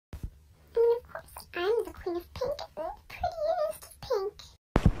I'm the queen of pink, the prettiest of pink.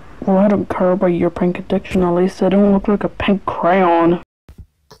 Well, I don't care about your pink addiction, at least I don't look like a pink crayon.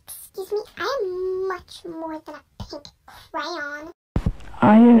 Excuse me, I am much more than a pink crayon.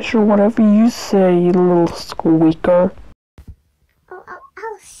 Yeah, sure, whatever you say, you little squeaker. Oh,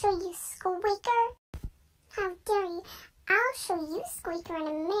 I'll show you, Squeaker. How dare you? I'll show you, Squeaker, in a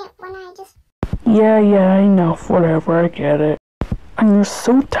minute when I just... Yeah, enough, whatever, I get it. And you're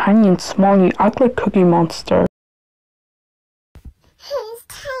so tiny and small, and you act like Cookie Monster. Who's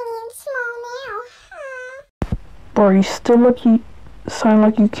tiny and small now, huh? Bro, you still sound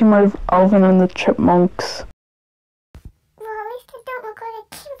like you came out of Alvin and the Chipmunks. Well, at least I don't look like I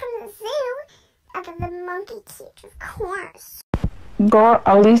came from the zoo. Other than monkey cage, of course. God,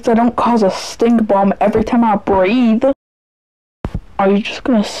 at least I don't cause a stink bomb every time I breathe. Are you just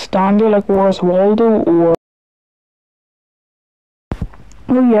gonna stand there like Where's Waldo, or...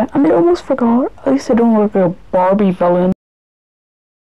 Oh yeah, and I almost forgot, at least I don't look like a Barbie villain.